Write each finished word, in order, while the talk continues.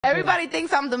Everybody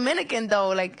thinks I'm Dominican, though.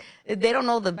 Like, they don't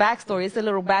know the backstory. It's a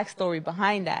little backstory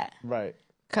behind that. Right.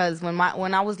 Because when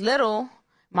I was little,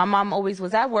 my mom always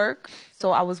was at work,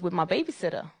 so I was with my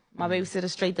babysitter. My babysitter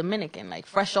straight Dominican, like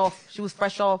fresh off. She was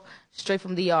fresh off, straight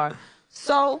from DR.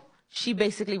 So she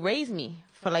basically raised me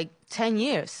for like 10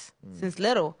 years since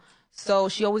little. So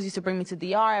she always used to bring me to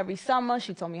DR every summer.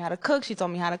 She taught me how to cook. She taught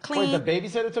me how to clean. Wait, the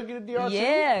babysitter took you to DR too?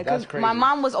 Yeah, That's because crazy. my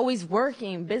mom was always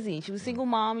working, busy. She was a single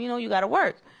mom. You know, you got to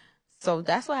work. So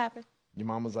that's what happened. Your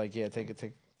mom was like, yeah, take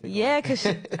it. Yeah, because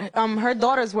her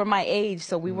daughters were my age,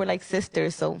 so we were like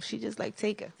sisters. So she just like,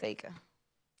 take her.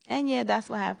 And yeah, that's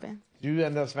what happened. You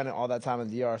ended up spending all that time in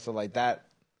DR, so like that.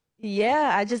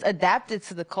 Yeah, I just adapted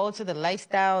to the culture, the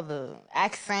lifestyle, the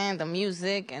accent, the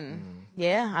music, and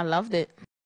yeah, I loved it.